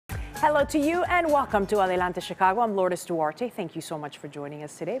Hello to you and welcome to Adelante Chicago. I'm Lourdes Duarte. Thank you so much for joining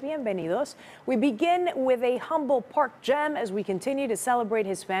us today. Bienvenidos. We begin with a Humboldt Park gem as we continue to celebrate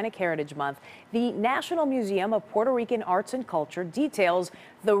Hispanic Heritage Month. The National Museum of Puerto Rican Arts and Culture details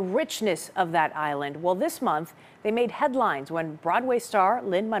the richness of that island. Well, this month they made headlines when Broadway star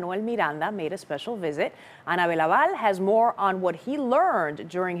Lin-Manuel Miranda made a special visit. Ana Laval has more on what he learned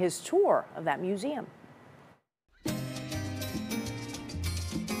during his tour of that museum.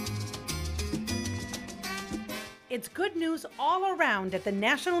 It's good news all around at the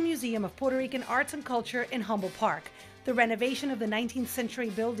National Museum of Puerto Rican Arts and Culture in Humboldt Park. The renovation of the 19th century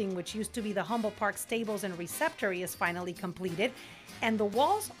building, which used to be the Humboldt Park Stables and Receptory, is finally completed, and the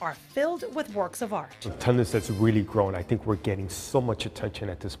walls are filled with works of art. Attendance has really grown. I think we're getting so much attention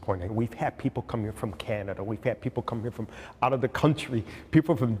at this point. And we've had people come here from Canada. We've had people come here from out of the country.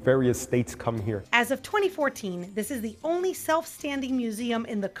 People from various states come here. As of 2014, this is the only self-standing museum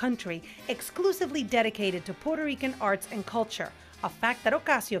in the country exclusively dedicated to Puerto Rican arts and culture, a fact that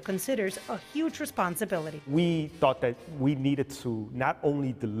Ocasio considers a huge responsibility. We thought that we needed to not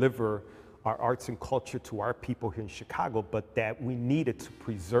only deliver our arts and culture to our people here in Chicago, but that we needed to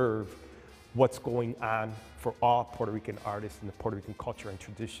preserve what's going on for all Puerto Rican artists and the Puerto Rican culture and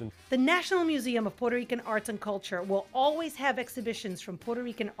tradition. The National Museum of Puerto Rican Arts and Culture will always have exhibitions from Puerto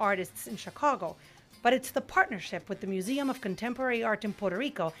Rican artists in Chicago, but it's the partnership with the Museum of Contemporary Art in Puerto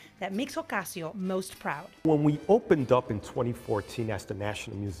Rico that makes Ocasio most proud. When we opened up in 2014 as the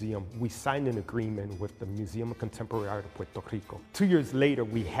National Museum, we signed an agreement with the Museum of Contemporary Art of Puerto Rico. 2 years later,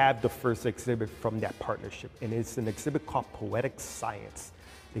 we have the first exhibit from that partnership, and it's an exhibit called Poetic Science.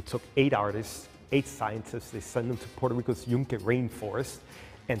 They took 8 artists, 8 scientists, they sent them to Puerto Rico's Yunque rainforest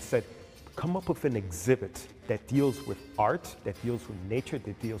and said, come up with an exhibit that deals with art, that deals with nature,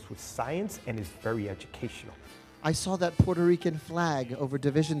 that deals with science, and is very educational. I saw that Puerto Rican flag over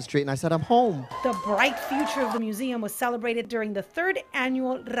Division Street and I said, I'm home. The bright future of the museum was celebrated during the 3rd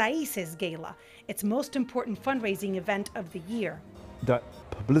annual Raíces Gala, its most important fundraising event of the year. The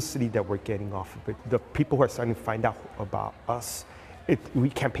publicity that we're getting off of it, the people who are starting to find out about us, we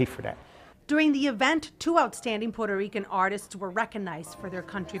can't pay for that. During the event, 2 outstanding Puerto Rican artists were recognized for their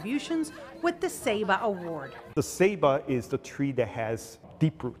contributions with the Ceiba Award. The Ceiba is the tree that has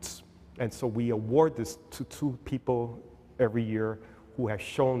deep roots. And so we award this to 2 people every year who have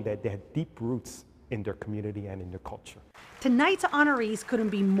shown that they have deep roots in their community and in their culture. Tonight's honorees couldn't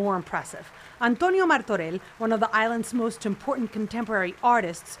be more impressive. Antonio Martorell, one of the island's most important contemporary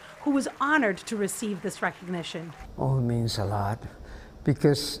artists, who was honored to receive this recognition. Oh, it means a lot,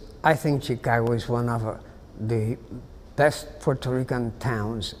 because I think Chicago is one of the best Puerto Rican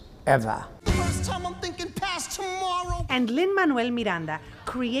towns ever. First time I'm thinking past tomorrow. And Lin-Manuel Miranda,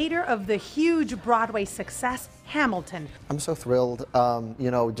 creator of the huge Broadway success, Hamilton. I'm so thrilled. You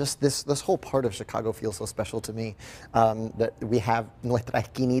know, just this whole part of Chicago feels so special to me. That we have nuestra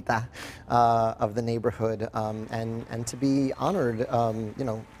esquinita of the neighborhood, and to be honored, you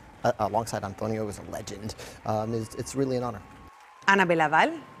know, alongside Antonio, who's a legend. It's really an honor. Ana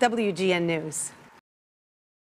Laval, WGN News.